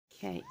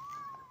Okay,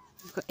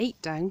 we've got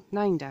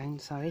 9 down,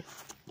 sorry.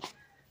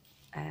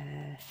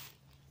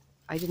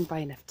 I didn't buy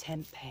enough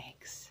tent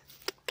pegs,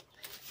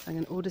 so I'm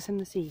going to order some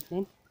this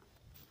evening,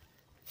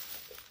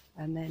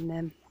 and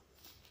then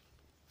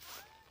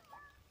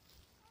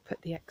put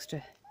the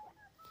extra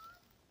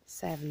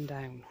 7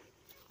 down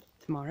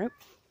tomorrow,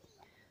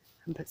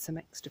 and put some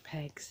extra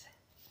pegs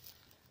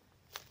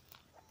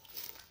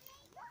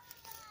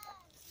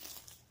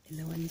in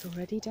the ones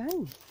already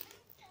down.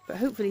 But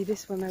hopefully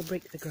this will now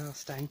break the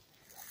grass down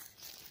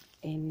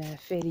in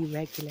fairly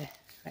regular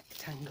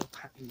rectangle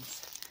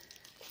patterns.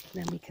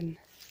 And then we can,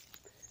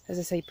 as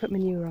I say, put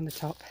manure on the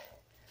top,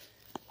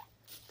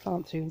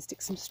 plant through and stick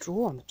some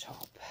straw on the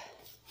top.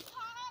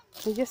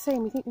 So just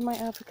saying, we think we might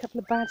have a couple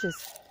of badgers,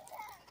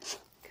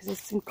 because there's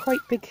some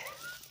quite big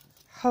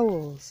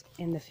holes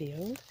in the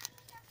field.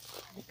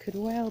 It could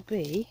well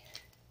be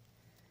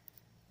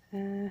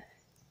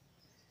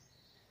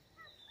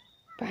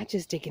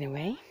badgers digging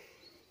away.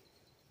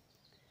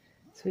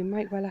 So we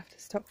might well have to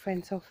stock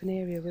fence off an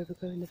area where we're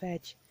growing the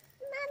veg.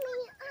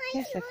 Mummy, are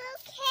yes, you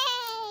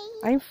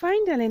okay? I'm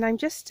fine, darling. I'm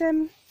just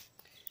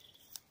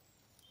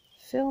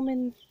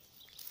filming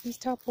these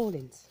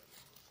tarpaulins.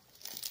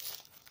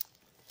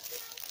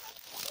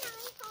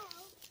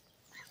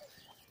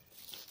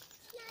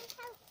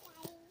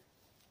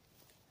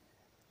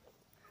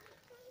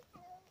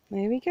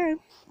 There we go.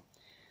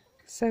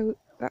 So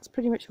that's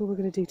pretty much all we're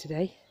going to do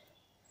today.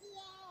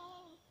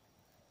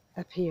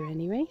 Up here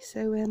anyway.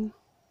 So we'll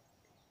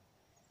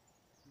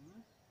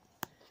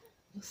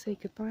say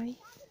goodbye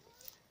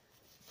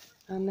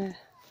and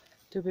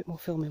do a bit more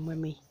filming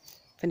when we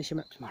finish them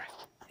up tomorrow.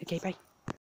 Okay, bye.